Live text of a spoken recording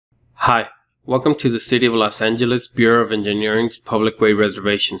Hi, welcome to the City of Los Angeles Bureau of Engineering's Public Way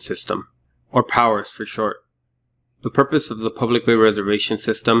Reservation System, or PWRS for short. The purpose of the Public Way Reservation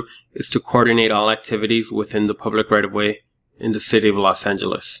System is to coordinate all activities within the public right-of-way in the City of Los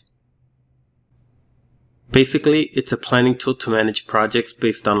Angeles. Basically, it's a planning tool to manage projects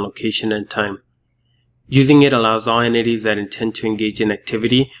based on location and time. Using it allows all entities that intend to engage in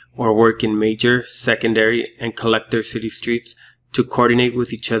activity or work in major, secondary, and collector city streets to coordinate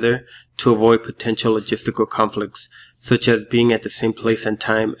with each other to avoid potential logistical conflicts, such as being at the same place and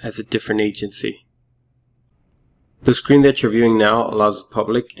time as a different agency. The screen that you're viewing now allows the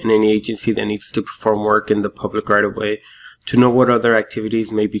public and any agency that needs to perform work in the public right-of-way to know what other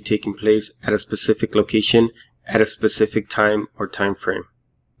activities may be taking place at a specific location at a specific time or time frame.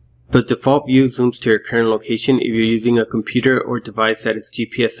 The default view zooms to your current location if you're using a computer or device that is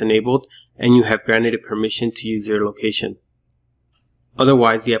GPS enabled and you have granted it permission to use your location.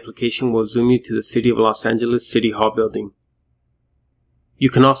 Otherwise, the application will zoom you to the City of Los Angeles City Hall building. You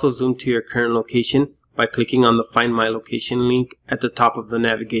can also zoom to your current location by clicking on the Find My Location link at the top of the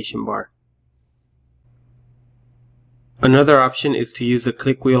navigation bar. Another option is to use the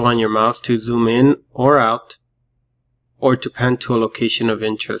click wheel on your mouse to zoom in or out, or to pan to a location of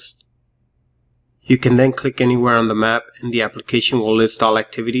interest. You can then click anywhere on the map and the application will list all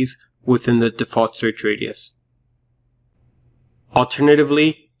activities within the default search radius.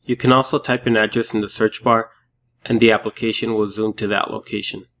 Alternatively, you can also type an address in the search bar and the application will zoom to that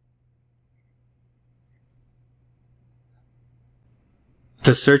location.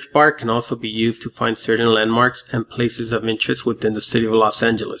 The search bar can also be used to find certain landmarks and places of interest within the City of Los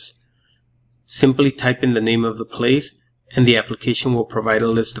Angeles. Simply type in the name of the place and the application will provide a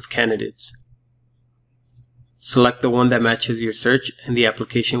list of candidates. Select the one that matches your search and the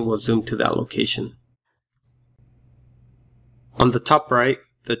application will zoom to that location. On the top right,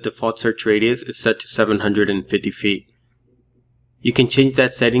 the default search radius is set to 750 feet. You can change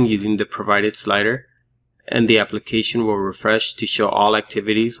that setting using the provided slider, and the application will refresh to show all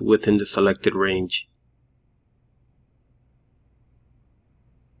activities within the selected range.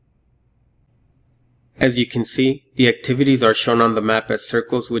 As you can see, the activities are shown on the map as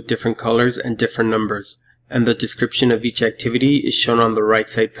circles with different colors and different numbers, and the description of each activity is shown on the right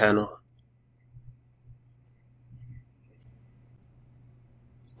side panel.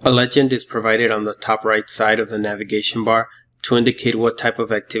 A legend is provided on the top right side of the navigation bar to indicate what type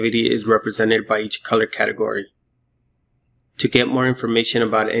of activity is represented by each color category. To get more information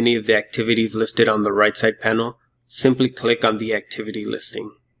about any of the activities listed on the right side panel, simply click on the activity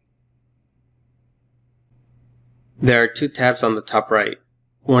listing. There are two tabs on the top right.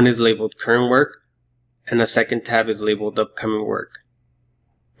 One is labeled Current Work, and a second tab is labeled Upcoming Work.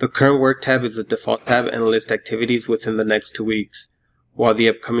 The Current Work tab is the default tab and lists activities within the next 2 weeks, while the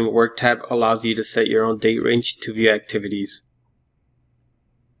Upcoming Work tab allows you to set your own date range to view activities.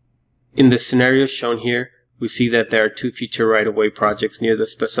 In the scenario shown here, we see that there are two future right-of-way projects near the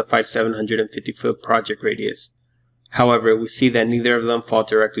specified 750-foot project radius. However, we see that neither of them fall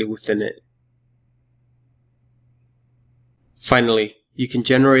directly within it. Finally, you can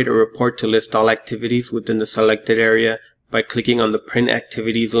generate a report to list all activities within the selected area by clicking on the Print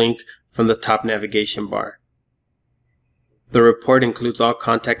Activities link from the top navigation bar. The report includes all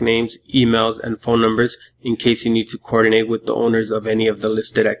contact names, emails, and phone numbers in case you need to coordinate with the owners of any of the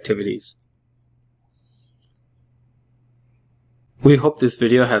listed activities. We hope this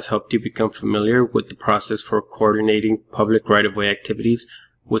video has helped you become familiar with the process for coordinating public right-of-way activities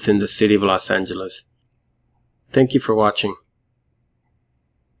within the City of Los Angeles. Thank you for watching.